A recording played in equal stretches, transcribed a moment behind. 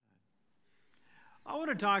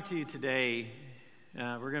want to talk to you today.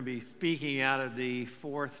 We're going to be speaking out of the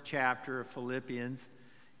 4th chapter of Philippians.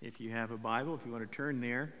 If you have a Bible, if you want to turn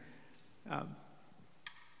there. A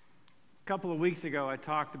couple of weeks ago, I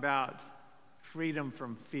talked about freedom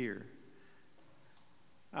from fear.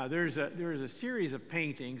 There was a series of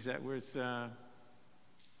paintings that was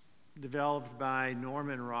developed by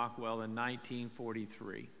Norman Rockwell in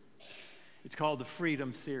 1943. It's called the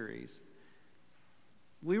Freedom Series.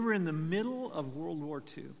 We were in the middle of World War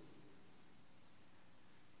II.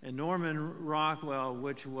 And Norman Rockwell,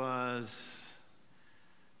 which was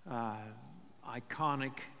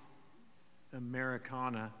iconic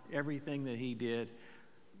Americana, everything that he did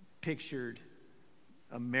pictured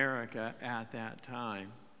America at that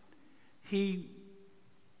time. He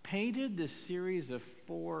painted this series of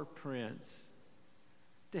 4 prints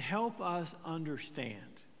to help us understand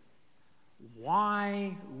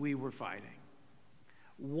why we were fighting,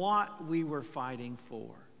 what we were fighting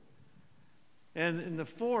for. And the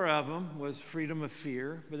 4 of them was freedom of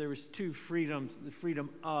fear, but there was 2 freedoms, the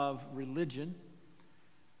freedom of religion.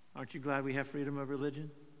 Aren't you glad we have freedom of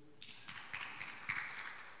religion?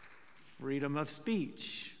 Freedom of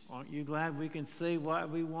speech. Aren't you glad we can say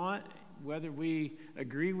what we want, whether we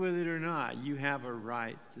agree with it or not? You have a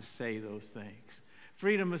right to say those things.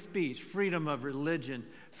 Freedom of speech, freedom of religion,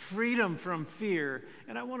 freedom from fear.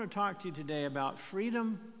 And I want to talk to you today about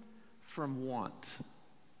freedom from want.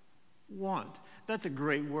 Want. That's a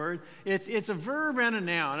great word. It's a verb and a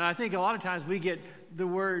noun. And I think a lot of times we get the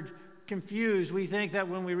word confused. We think that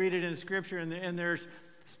when we read it in Scripture and there's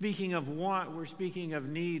speaking of want, we're speaking of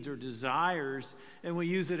needs or desires, and we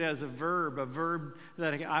use it as a verb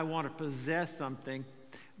that I want to possess something.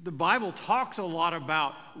 The Bible talks a lot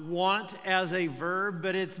about want as a verb,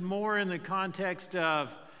 but it's more in the context of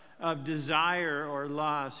desire or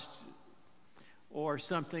lust or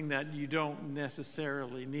something that you don't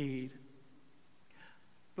necessarily need.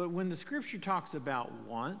 But when the Scripture talks about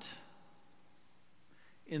want,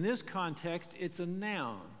 in this context, it's a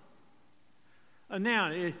noun. A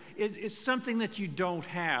noun. It's something that you don't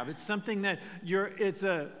have. It's something that it's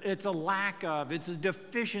a lack of. It's a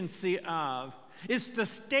deficiency of. It's the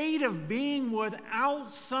state of being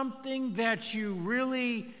without something that you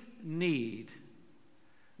really need.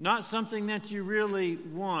 Not something that you really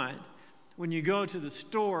want. When you go to the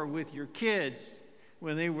store with your kids,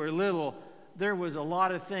 when they were little, there was a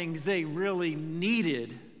lot of things they really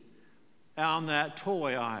needed on that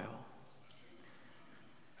toy aisle.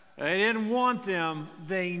 They didn't want them,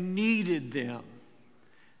 they needed them.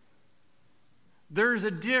 There's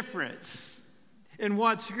a difference. And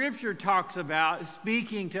what Scripture talks about,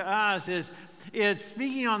 speaking to us, is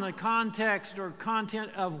speaking on the context or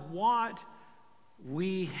content of what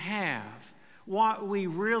we have, what we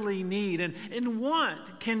really need. And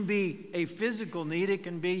want can be a physical need. It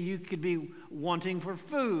can be, you could be wanting for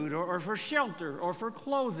food or for shelter or for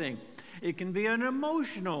clothing. It can be an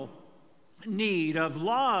emotional need of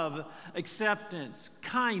love, acceptance,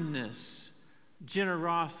 kindness,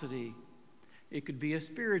 generosity. It could be a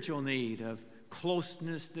spiritual need of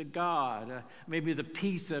closeness to God, maybe the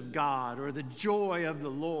peace of God or the joy of the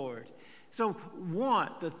Lord. So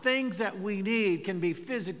want, the things that we need, can be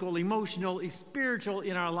physical, emotional, spiritual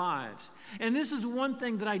in our lives. And this is one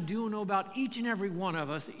thing that I do know about each and every one of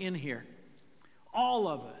us in here. All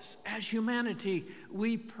of us, as humanity,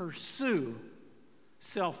 we pursue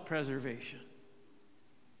self-preservation.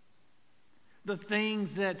 The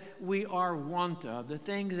things that we are want of, the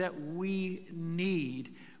things that we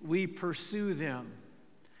need, we pursue them.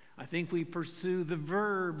 I think we pursue the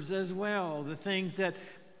verbs as well, the things that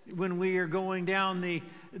when we are going down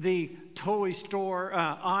the toy store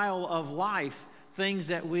aisle of life, things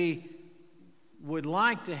that we would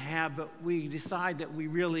like to have, but we decide that we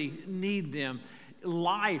really need them.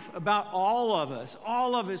 Life, about all of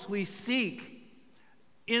us, we seek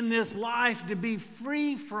in this life to be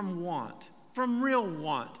free from want, from real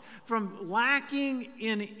want, from lacking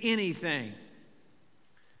in anything.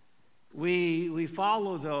 We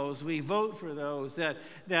follow those, we vote for those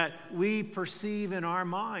that we perceive in our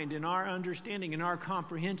mind, in our understanding, in our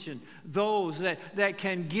comprehension, those that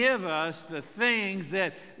can give us the things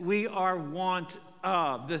that we are want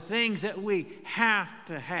of, the things that we have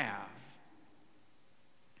to have.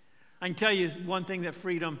 I can tell you one thing that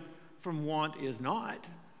freedom from want is not.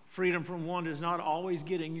 Freedom from want is not always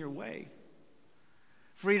getting your way.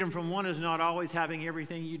 Freedom from want is not always having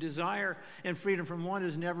everything you desire. And freedom from want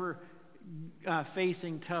is never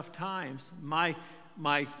facing tough times. The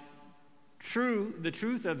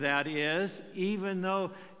truth of that is, even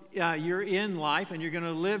though you're in life and you're going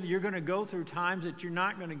to live, you're going to go through times that you're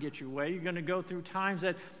not going to get your way. You're going to go through times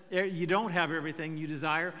that you don't have everything you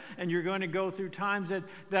desire. And you're going to go through times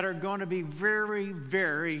that are going to be very,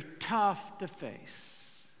 very tough to face.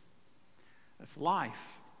 That's life.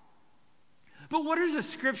 But what does the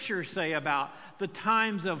Scripture say about the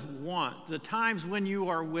times of want, the times when you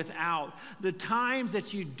are without, the times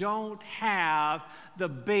that you don't have the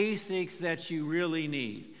basics that you really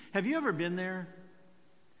need? Have you ever been there?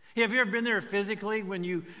 Have you ever been there physically when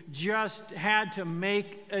you just had to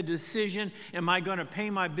make a decision, am I going to pay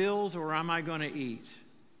my bills or am I going to eat?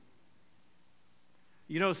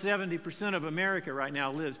 You know, 70% of America right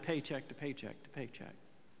now lives paycheck to paycheck to paycheck.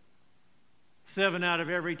 7 out of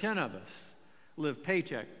every 10 of us live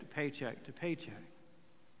paycheck to paycheck to paycheck.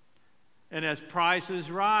 And as prices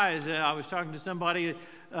rise, I was talking to somebody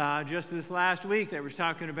just this last week that was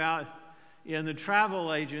talking about in the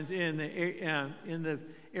travel agents, in the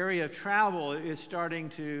area of travel is starting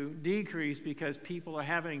to decrease because people are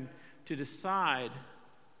having to decide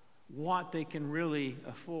what they can really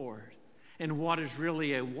afford and what is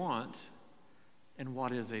really a want and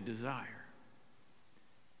what is a desire.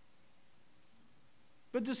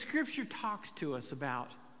 But the Scripture talks to us about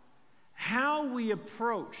how we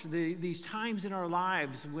approach these times in our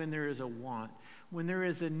lives when there is a want, when there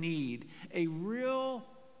is a need, a real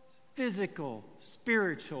physical,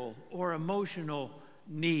 spiritual, or emotional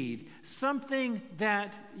need. Something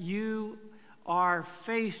that you are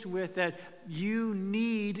faced with that you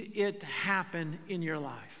need it to happen in your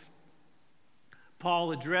life.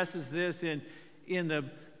 Paul addresses this in the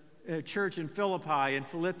church in Philippi in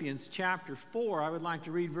Philippians chapter 4. I would like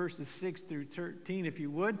to read verses 6 through 13 if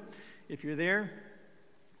you would, if you're there.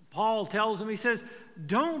 Paul tells them, he says,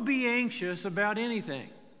 don't be anxious about anything,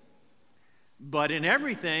 but in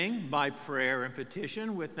everything, by prayer and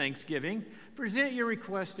petition with thanksgiving, present your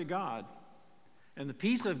request to God. And the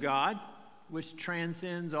peace of God, which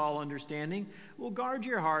transcends all understanding, will guard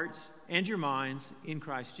your hearts and your minds in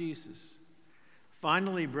Christ Jesus.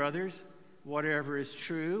 Finally, brothers, whatever is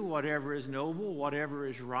true, whatever is noble, whatever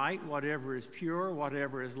is right, whatever is pure,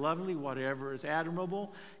 whatever is lovely, whatever is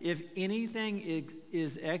admirable, if anything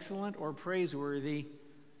is excellent or praiseworthy,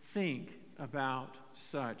 think about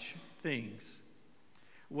such things.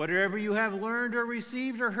 Whatever you have learned or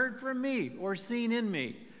received or heard from me or seen in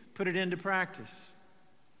me, put it into practice.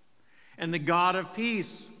 And the God of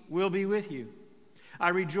peace will be with you. I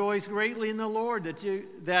rejoice greatly in the Lord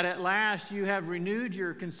that at last you have renewed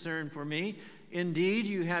your concern for me. Indeed,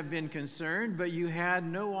 you have been concerned, but you had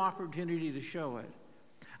no opportunity to show it.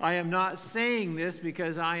 I am not saying this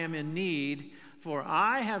because I am in need, for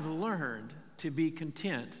I have learned to be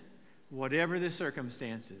content, whatever the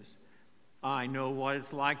circumstances. I know what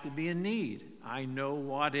it's like to be in need. I know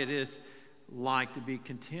what it is like to be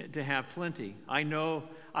content, to have plenty. I know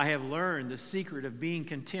I have learned the secret of being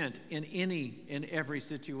content in any and every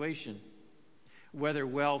situation. Whether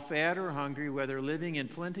well-fed or hungry, whether living in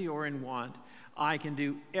plenty or in want, I can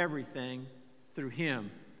do everything through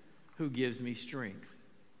Him who gives me strength.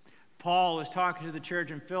 Paul is talking to the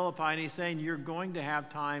church in Philippi, and he's saying you're going to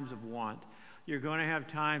have times of want. You're going to have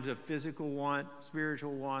times of physical want,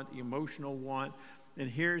 spiritual want, emotional want, and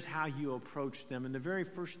here's how you approach them. And the very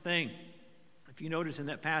first thing, if you notice in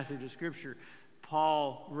that passage of Scripture,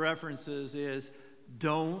 Paul references is,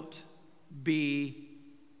 don't be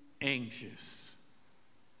anxious.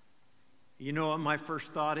 You know what my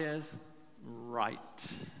first thought is? Right.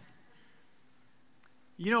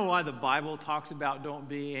 You know why the Bible talks about don't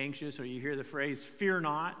be anxious, or you hear the phrase fear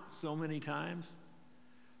not so many times?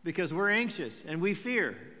 Because we're anxious and we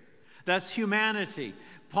fear. That's humanity.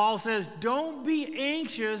 Paul says, don't be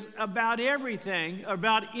anxious about everything,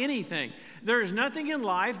 about anything. There's nothing in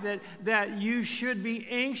life that you should be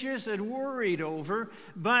anxious and worried over,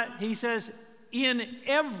 but he says, in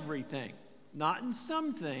everything, not in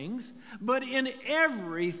some things, but in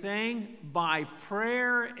everything by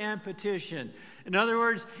prayer and petition. In other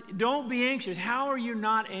words, don't be anxious. How are you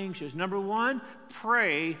not anxious? Number one,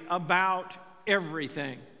 pray about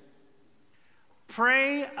everything.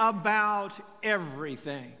 Pray about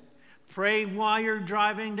everything. Pray while you're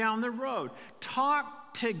driving down the road.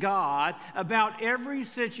 Talk to God about every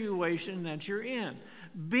situation that you're in.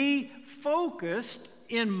 Be focused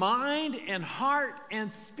in mind and heart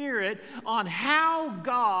and spirit on how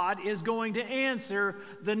God is going to answer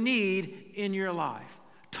the need in your life.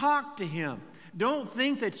 Talk to Him. Don't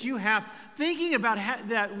think that thinking about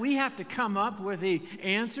that we have to come up with the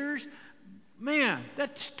answers. Man,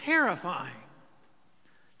 that's terrifying.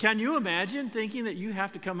 Can you imagine thinking that you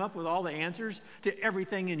have to come up with all the answers to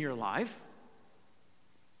everything in your life?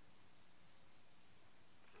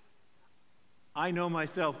 I know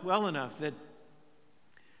myself well enough that,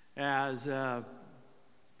 as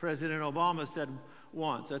President Obama said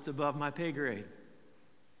once, that's above my pay grade.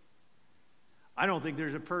 I don't think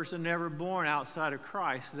there's a person ever born outside of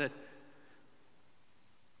Christ that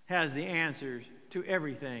has the answers to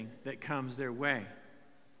everything that comes their way.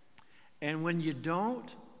 And when you don't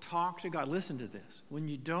talk to God, listen to this. When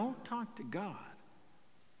you don't talk to God,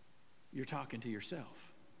 you're talking to yourself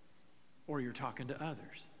or you're talking to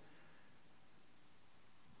others.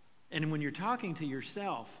 And when you're talking to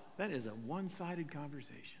yourself, that is a one-sided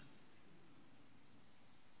conversation.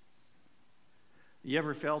 You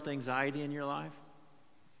ever felt anxiety in your life?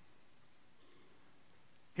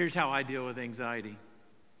 Here's how I deal with anxiety.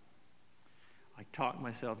 I talk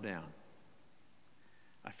myself down.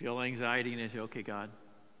 I feel anxiety and I say, okay, God,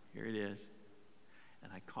 here it is.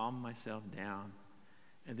 And I calm myself down.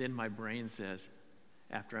 And then my brain says,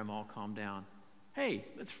 after I'm all calmed down, hey,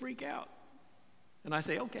 let's freak out. And I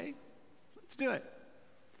say, okay, let's do it.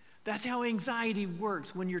 That's how anxiety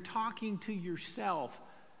works. When you're talking to yourself,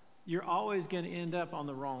 you're always going to end up on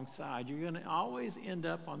the wrong side. You're going to always end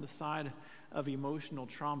up on the side of emotional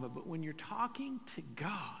trauma. But when you're talking to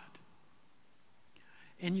God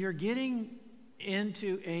and you're getting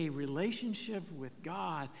into a relationship with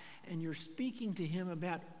God and you're speaking to Him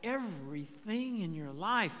about everything in your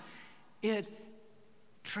life, it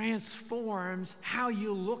transforms how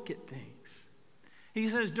you look at things. He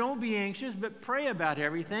says, don't be anxious, but pray about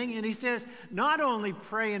everything. And he says, not only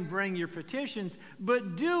pray and bring your petitions,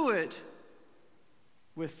 but do it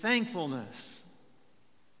with thankfulness.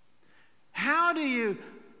 How do you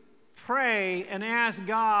pray and ask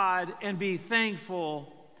God and be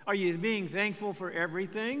thankful? Are you being thankful for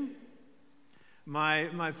everything?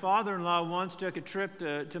 My father-in-law once took a trip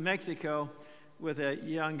to Mexico with a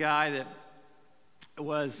young guy that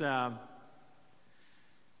was a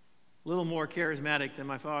little more charismatic than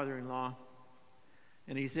my father-in-law.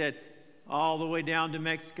 And he said all the way down to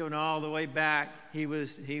Mexico and all the way back, he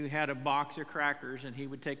had a box of crackers, and he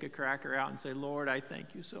would take a cracker out and say, Lord, I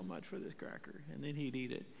thank you so much for this cracker. And then he'd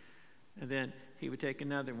eat it. And then he would take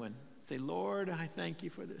another one, say, Lord, I thank you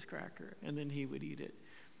for this cracker. And then he would eat it.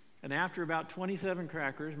 And after about 27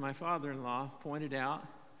 crackers, my father-in-law pointed out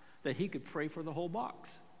that he could pray for the whole box.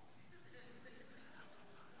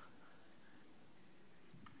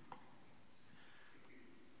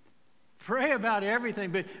 Pray about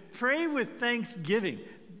everything, but pray with thanksgiving.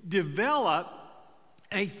 Develop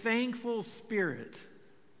a thankful spirit.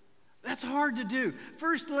 That's hard to do.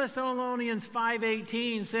 1 Thessalonians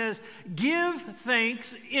 5:18 says, give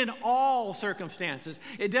thanks in all circumstances.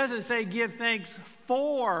 It doesn't say give thanks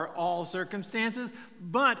for all circumstances,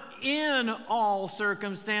 but in all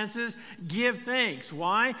circumstances, give thanks.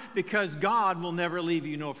 Why? Because God will never leave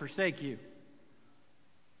you nor forsake you.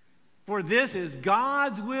 For this is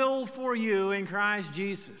God's will for you in Christ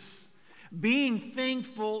Jesus. Being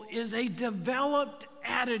thankful is a developed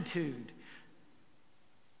attitude.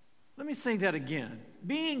 Let me say that again.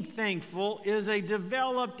 Being thankful is a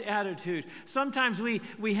developed attitude. Sometimes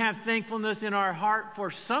we have thankfulness in our heart for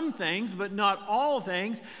some things, but not all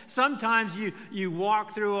things. Sometimes you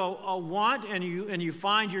walk through a want and you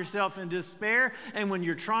find yourself in despair. And when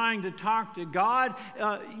you're trying to talk to God,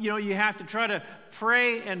 you have to try to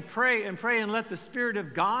pray and pray and pray and let the Spirit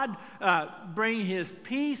of God bring His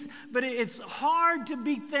peace. But it's hard to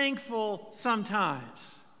be thankful sometimes.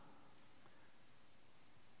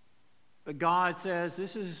 But God says,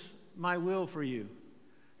 this is my will for you,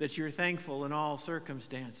 that you're thankful in all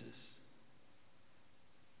circumstances.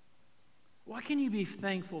 What can you be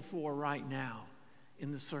thankful for right now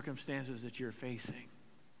in the circumstances that you're facing?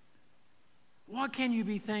 What can you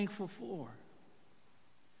be thankful for?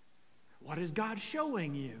 What is God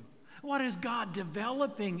showing you? What is God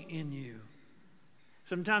developing in you?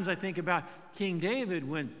 Sometimes I think about King David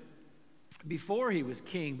when before he was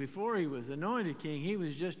king, before he was anointed king, he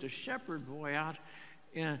was just a shepherd boy out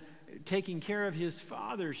taking care of his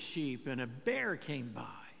father's sheep, and a bear came by.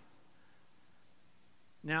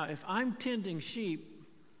 Now, if I'm tending sheep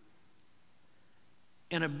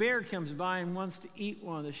and a bear comes by and wants to eat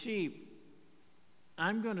one of the sheep,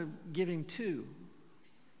 I'm going to give him two.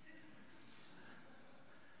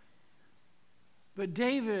 But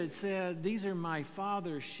David said, these are my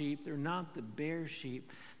father's sheep, they're not the bear's sheep.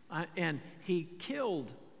 And he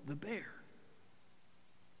killed the bear.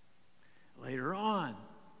 Later on,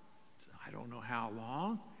 I don't know how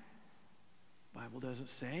long, the Bible doesn't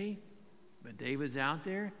say, but David's out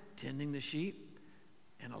there tending the sheep,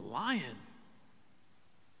 and a lion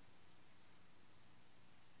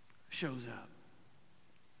shows up.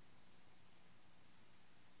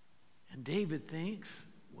 And David thinks,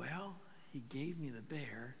 well, He gave me the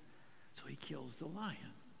bear, so he kills the lion.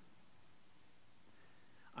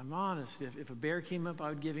 I'm honest. If a bear came up, I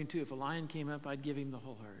would give him two. If a lion came up, I'd give him the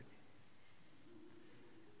whole herd.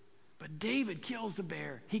 But David kills the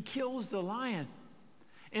bear. He kills the lion.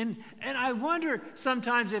 And I wonder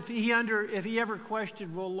sometimes if he ever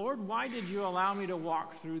questioned, well, Lord, why did you allow me to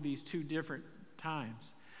walk through these two different times?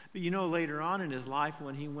 But you know, later on in his life,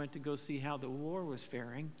 when he went to go see how the war was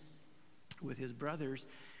faring with his brothers,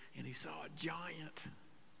 and he saw a giant,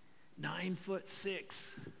 9'6",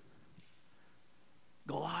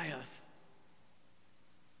 Goliath,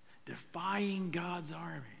 defying God's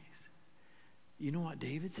armies. You know what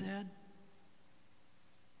David said?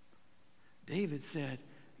 David said,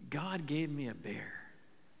 God gave me a bear,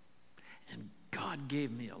 and God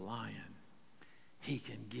gave me a lion. He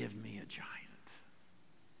can give me a giant.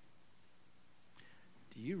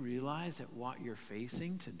 Do you realize that what you're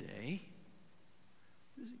facing today,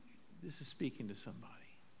 this is speaking to somebody,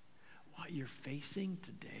 what you're facing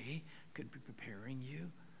today could be preparing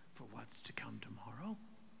you for what's to come tomorrow?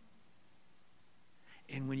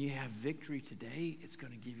 And when you have victory today, it's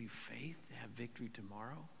going to give you faith to have victory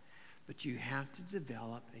tomorrow. But you have to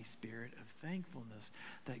develop a spirit of thankfulness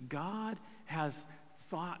that God has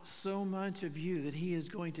thought so much of you that he is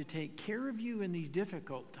going to take care of you in these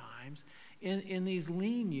difficult times, in these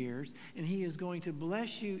lean years, and he is going to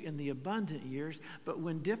bless you in the abundant years. But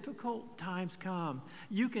when difficult times come,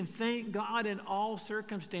 you can thank God in all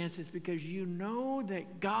circumstances because you know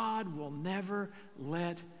that God will never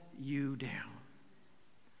let you down.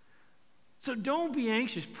 So don't be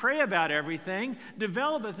anxious. Pray about everything.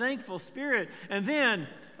 Develop a thankful spirit. And then,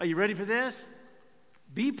 are you ready for this?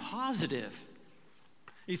 Be positive.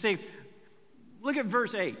 You say, look at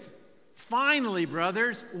verse 8. Finally,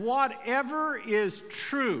 brothers, whatever is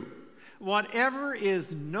true, whatever is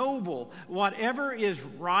noble, whatever is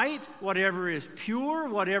right, whatever is pure,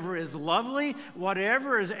 whatever is lovely,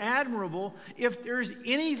 whatever is admirable, if there's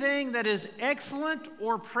anything that is excellent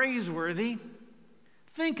or praiseworthy,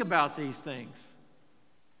 think about these things.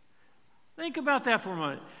 Think about that for a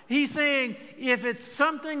moment. He's saying if it's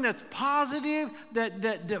something that's positive,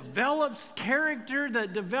 that develops character,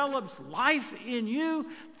 that develops life in you,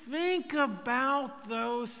 think about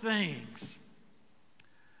those things.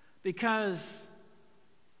 Because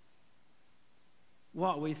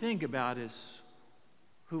what we think about is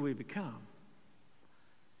who we become.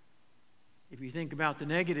 If you think about the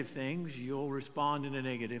negative things, you'll respond in a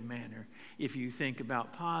negative manner. If you think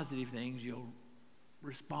about positive things, you'll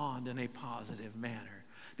respond in a positive manner.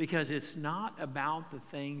 Because it's not about the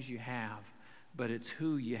things you have, but it's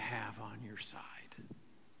who you have on your side.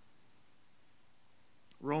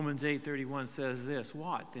 Romans 8:31 says this,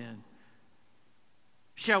 what then?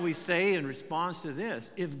 Shall we say in response to this,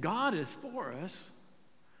 if God is for us,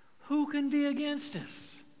 who can be against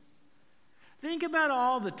us? Think about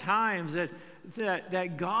all the times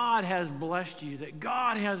that God has blessed you, that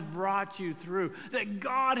God has brought you through, that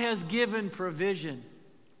God has given provision.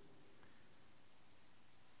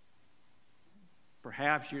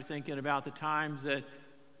 Perhaps you're thinking about the times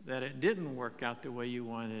that it didn't work out the way you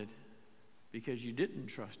wanted because you didn't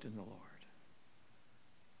trust in the Lord.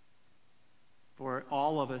 For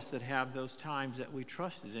all of us that have those times that we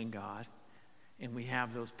trusted in God and we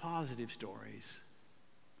have those positive stories,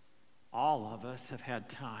 all of us have had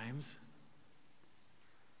times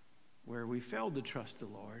where we failed to trust the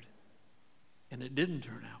Lord and it didn't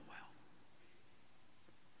turn out well.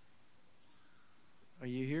 Are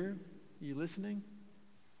you here? Are you listening?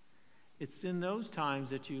 It's in those times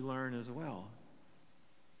that you learn as well.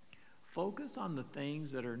 Focus on the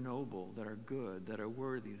things that are noble, that are good, that are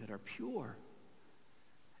worthy, that are pure.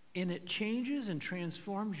 And it changes and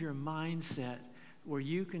transforms your mindset where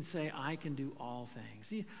you can say, I can do all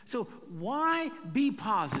things. So why be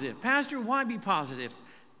positive? Pastor, why be positive?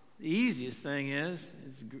 The easiest thing is,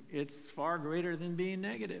 it's far greater than being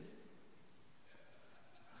negative.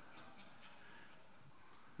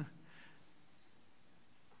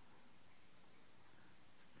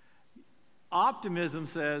 Optimism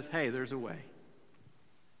says, hey, there's a way.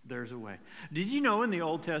 There's a way. Did you know in the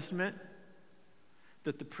Old Testament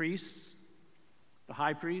that the priests, the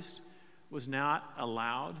high priest, was not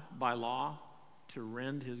allowed by law to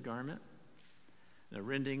rend his garment? Now,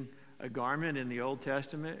 rending a garment in the Old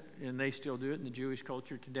Testament, and they still do it in the Jewish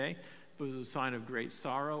culture today, was a sign of great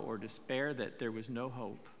sorrow or despair, that there was no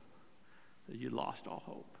hope, that you lost all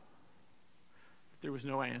hope, that there was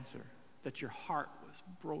no answer, that your heart was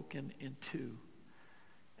broken in two.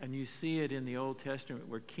 And you see it in the Old Testament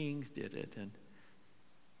where kings did it,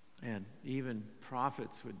 and even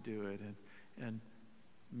prophets would do it, and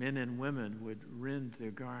men and women would rend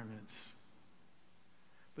their garments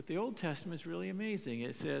But the Old Testament is really amazing.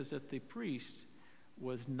 It says that the priest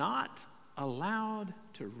was not allowed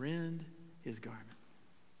to rend his garment.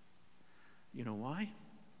 You know why?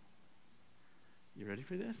 You ready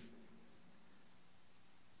for this?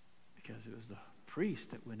 Because it was the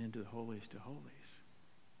priest that went into the holiest of holies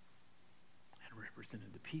and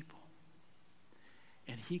represented the people.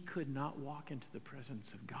 And he could not walk into the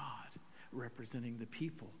presence of God representing the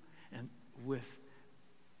people and with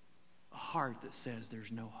a heart that says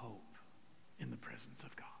there's no hope in the presence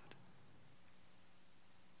of God.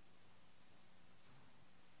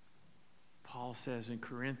 Paul says in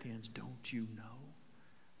Corinthians, don't you know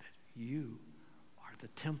that you are the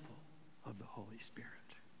temple of the Holy Spirit?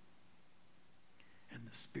 And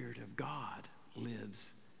the Spirit of God lives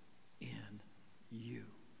in you.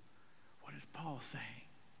 What is Paul saying?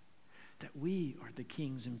 That we are the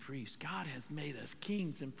kings and priests. God has made us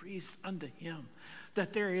kings and priests unto him.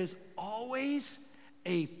 That there is always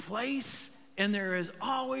a place and there is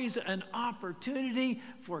always an opportunity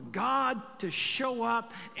for God to show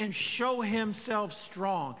up and show himself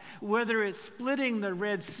strong. Whether it's splitting the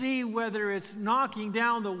Red Sea, whether it's knocking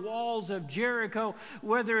down the walls of Jericho,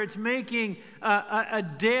 whether it's making a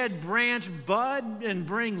dead branch bud and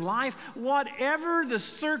bring life, whatever the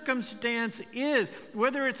circumstance is,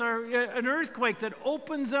 whether it's an earthquake that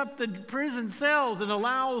opens up the prison cells and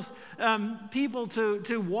allows people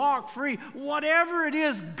to walk free, whatever it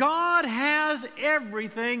is, God has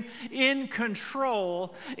everything in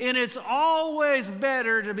control, and it's always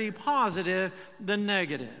better to be positive than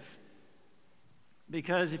negative.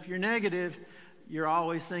 Because if you're negative, you're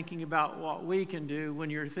always thinking about what we can do. When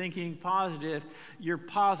you're thinking positive, you're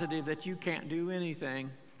positive that you can't do anything,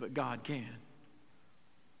 but God can.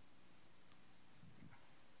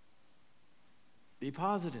 Be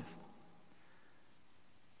positive.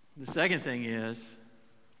 The second thing is,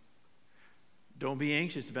 don't be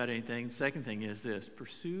anxious about anything. The second thing is this: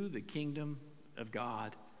 pursue the kingdom of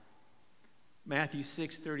God. Matthew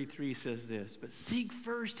 6:33 says this, but seek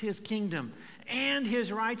first his kingdom and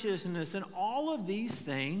his righteousness, and all of these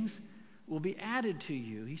things will be added to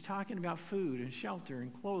you. He's talking about food and shelter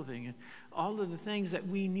and clothing and all of the things that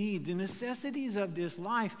we need, the necessities of this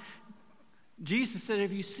life. Jesus said,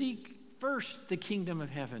 if you seek first the kingdom of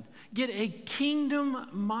heaven, get a kingdom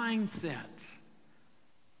mindset.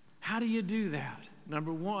 How do you do that?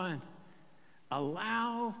 Number one,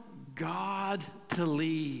 allow God to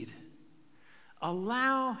lead.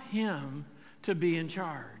 Allow him to be in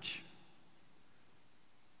charge.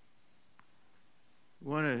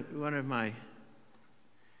 One of my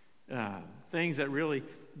things that really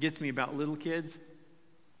gets me about little kids,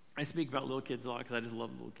 I speak about little kids a lot because I just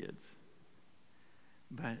love little kids.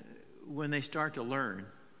 But when they start to learn,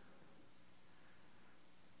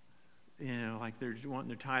 you know, like they're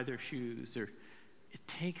wanting to tie their shoes, or it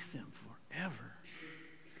takes them forever.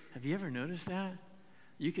 Have you ever noticed that?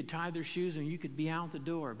 You could tie their shoes and you could be out the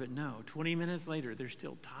door, but no, 20 minutes later, they're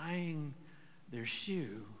still tying their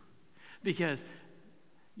shoe because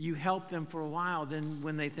you help them for a while. Then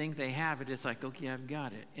when they think they have it, it's like, okay, I've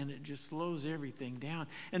got it. And it just slows everything down.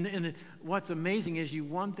 And what's amazing is you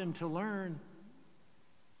want them to learn,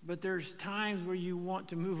 but there's times where you want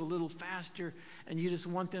to move a little faster and you just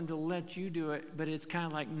want them to let you do it, but it's kind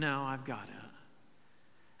of like, no, I've got it.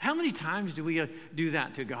 How many times do we do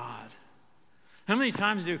that to God? How many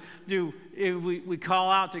times do we call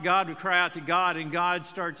out to God, we cry out to God, and God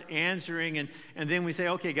starts answering, and then we say,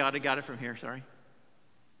 okay, God, I got it from here, sorry.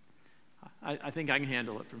 I think I can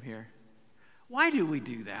handle it from here. Why do we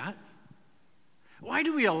do that? Why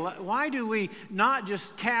do we not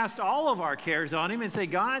just cast all of our cares on him and say,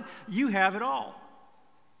 God, you have it all?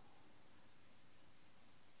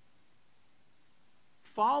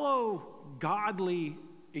 Follow godly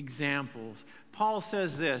examples. Paul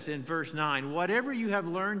says this in verse 9, whatever you have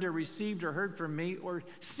learned or received or heard from me or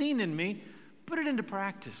seen in me, put it into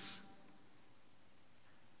practice.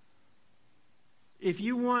 If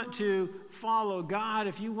you want to follow God,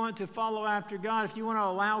 if you want to follow after God, if you want to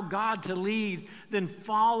allow God to lead, then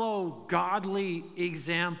follow godly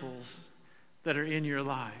examples that are in your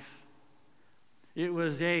life. It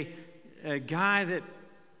was a guy that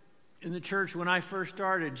in the church when I first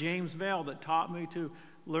started, James Vale, that taught me to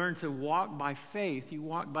learn to walk by faith. You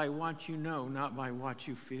walk by what you know, not by what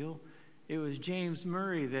you feel. It was James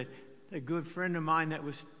Murray, that a good friend of mine that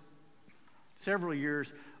was several years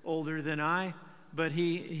older than I, but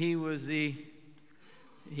he was the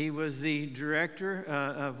director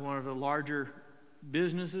of one of the larger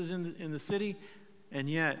businesses in the city, and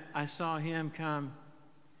yet I saw him come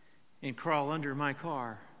and crawl under my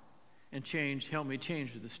car and help me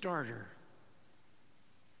change the starter.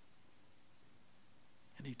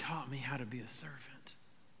 And he taught me how to be a servant.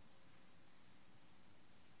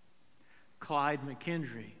 Clyde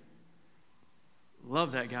McKendry.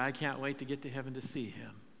 Love that guy. I can't wait to get to heaven to see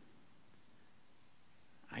him.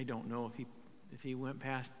 I don't know if he went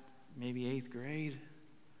past maybe 8th grade.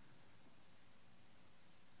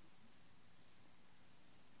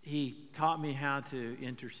 He taught me how to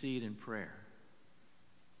intercede in prayer.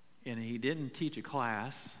 And he didn't teach a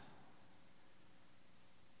class.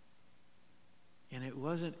 And it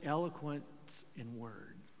wasn't eloquent in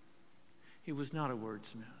word. He was not a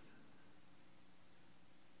wordsmith.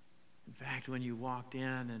 In fact, when you walked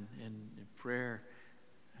in prayer,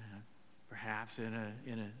 perhaps in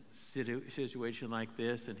a situation like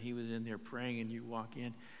this, and he was in there praying, and you walk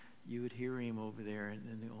in, you would hear him over there,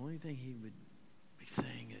 and the only thing he would be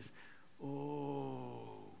saying is,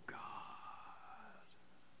 "Oh, God."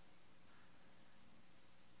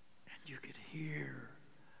 And you could hear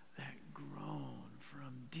that groan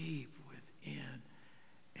from deep within,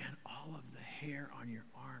 and all of the hair on your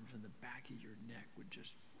arms and the back of your neck would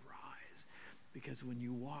just rise. Because when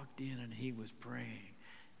you walked in and he was praying,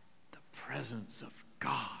 the presence of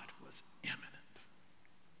God was imminent.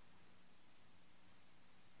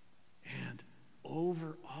 And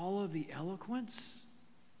over all of the eloquence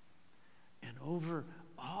and over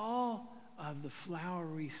all of the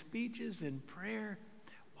flowery speeches and prayer,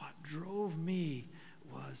 what drove me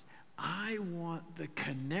was, I want the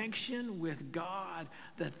connection with God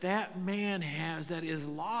that man has that is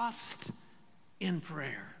lost in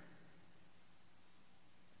prayer.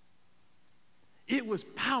 It was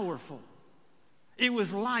powerful. It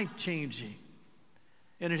was life-changing.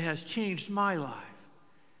 And it has changed my life.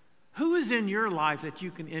 Who is in your life that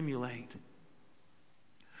you can emulate?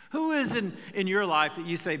 Who is in your life that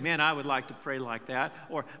you say, man, I would like to pray like that?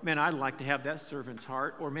 Or, man, I'd like to have that servant's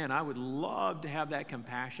heart. Or, man, I would love to have that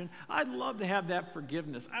compassion. I'd love to have that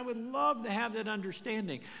forgiveness. I would love to have that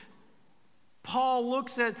understanding. Paul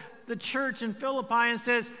looks at the church in Philippi and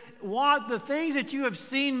says, what the things that you have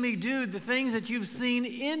seen me do, the things that you've seen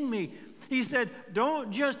in me. He said,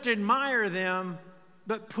 don't just admire them,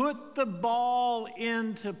 but put the ball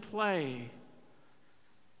into play.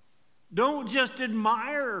 Don't just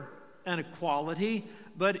admire an equality,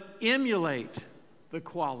 but emulate the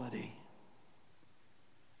quality.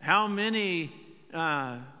 How many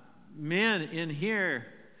men in here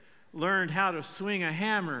learned how to swing a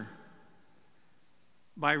hammer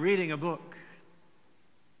by reading a book?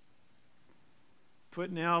 Put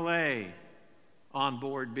an LA on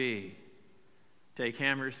board B. Take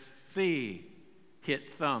hammer C, hit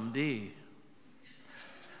thumb D.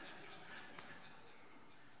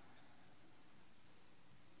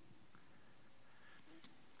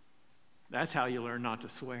 That's how you learn not to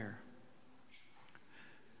swear.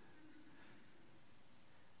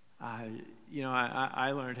 I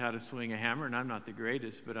learned how to swing a hammer, and I'm not the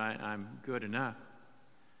greatest, but I'm good enough.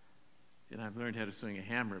 And I've learned how to swing a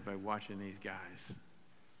hammer by watching these guys.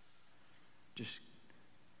 Just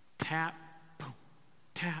tap, boom,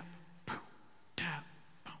 tap, boom, tap,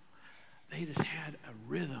 boom. They just had a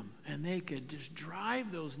rhythm, and they could just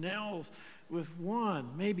drive those nails with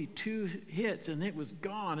one, maybe two hits, and it was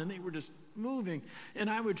gone, and they were just moving. And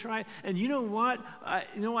I would try, and you know what?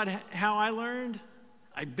 How I learned?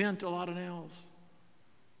 I bent a lot of nails.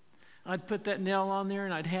 I'd put that nail on there,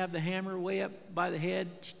 and I'd have the hammer way up by the head,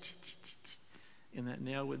 and that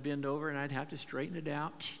nail would bend over, and I'd have to straighten it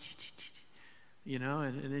out.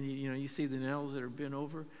 And then you see the nails that are bent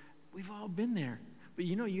over. We've all been there. But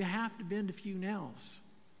you have to bend a few nails.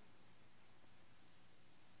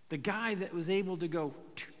 The guy that was able to go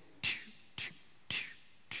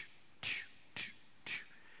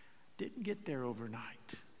didn't get there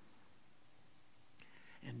overnight.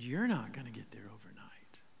 And you're not going to get there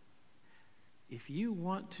overnight. If you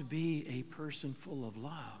want to be a person full of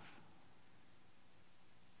love,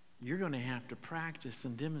 you're going to have to practice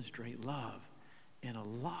and demonstrate love in a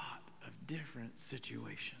lot of different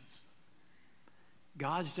situations.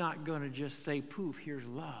 God's not going to just say, poof, here's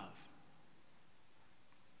love.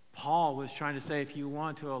 Paul was trying to say, if you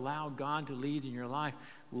want to allow God to lead in your life,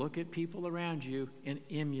 look at people around you and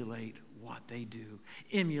emulate what they do.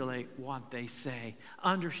 Emulate what they say.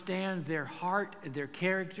 Understand their heart, their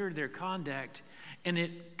character, their conduct, and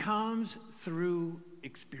it comes through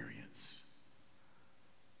experience.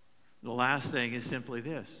 The last thing is simply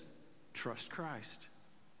this: trust Christ.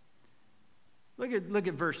 Look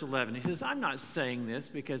at verse 11. He says, I'm not saying this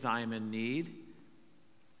because I am in need,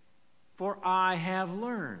 for I have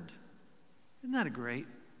learned. Isn't that a great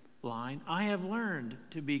line? I have learned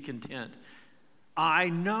to be content. I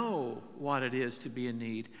know what it is to be in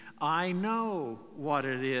need. I know what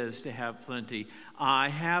it is to have plenty. I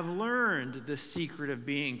have learned the secret of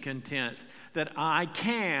being content, that I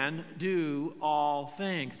can do all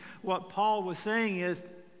things. What Paul was saying is,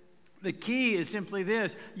 the key is simply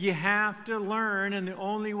this: you have to learn, and the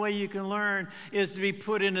only way you can learn is to be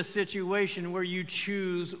put in a situation where you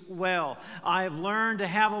choose well. I have learned to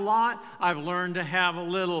have a lot. I've learned to have a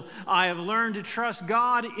little. I have learned to trust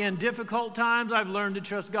God in difficult times. I've learned to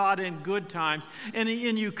trust God in good times. And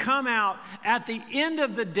you come out at the end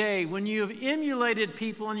of the day when you have emulated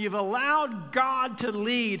people and you've allowed God to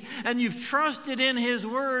lead and you've trusted in His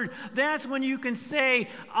Word, that's when you can say,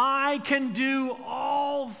 I can do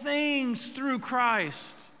all things through Christ.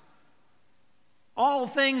 All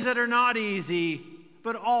things that are not easy,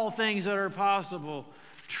 but all things that are possible.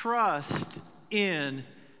 Trust in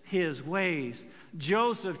His ways.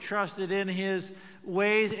 Joseph trusted in His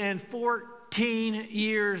ways, and 14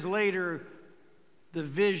 years later, the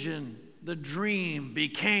vision, the dream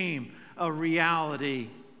became a reality.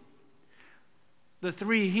 The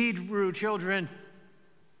 3 Hebrew children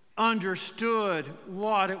understood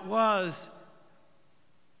what it was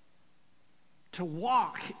to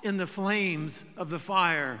walk in the flames of the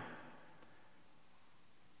fire.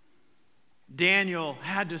 Daniel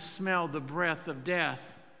had to smell the breath of death,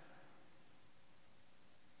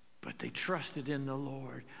 but they trusted in the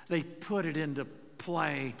Lord. They put it into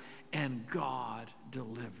play, and God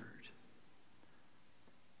delivered.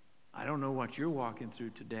 I don't know what you're walking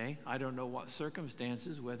through today. I don't know what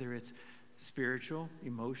circumstances, whether it's spiritual,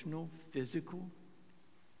 emotional, physical,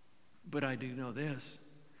 but I do know this: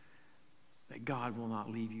 that God will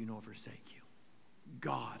not leave you nor forsake you.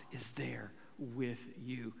 God is there with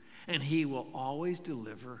you, and He will always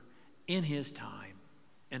deliver in His time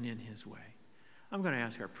and in His way. I'm going to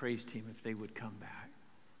ask our praise team if they would come back.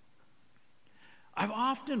 I've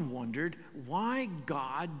often wondered why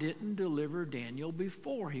God didn't deliver Daniel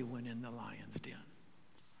before he went in the lion's den.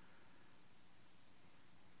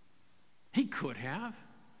 He could have.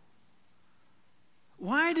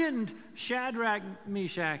 Why didn't Shadrach,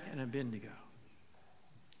 Meshach, and Abednego?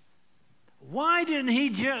 Why didn't He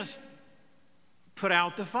just put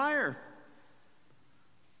out the fire?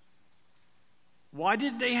 Why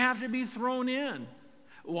did they have to be thrown in?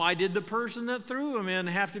 Why did the person that threw them in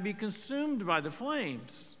have to be consumed by the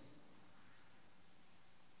flames?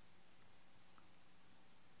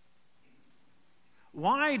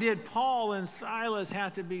 Why did Paul and Silas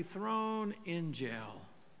have to be thrown in jail?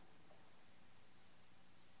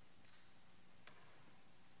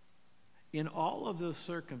 In all of those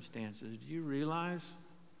circumstances, do you realize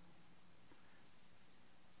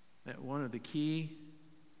that one of the key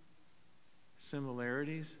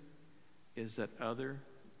similarities is that other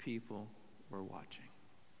people were watching?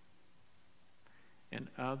 And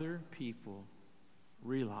other people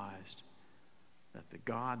realized that the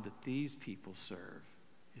God that these people serve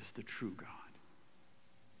is the true God.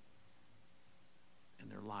 And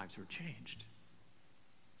their lives were changed.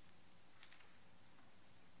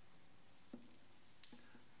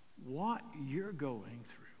 What you're going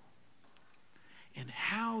through and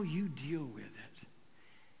how you deal with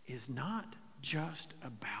it is not just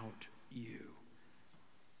about you.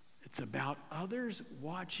 It's about others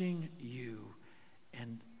watching you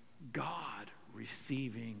and God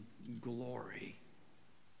receiving glory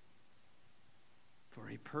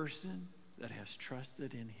for a person that has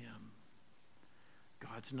trusted in Him.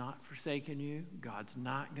 God's not forsaken you. God's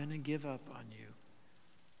not going to give up on you.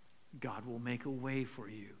 God will make a way for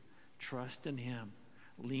you. Trust in Him.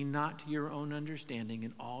 Lean not to your own understanding.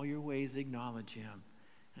 In all your ways acknowledge Him,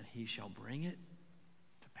 and He shall bring it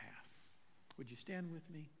to pass. Would you stand with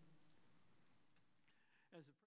me?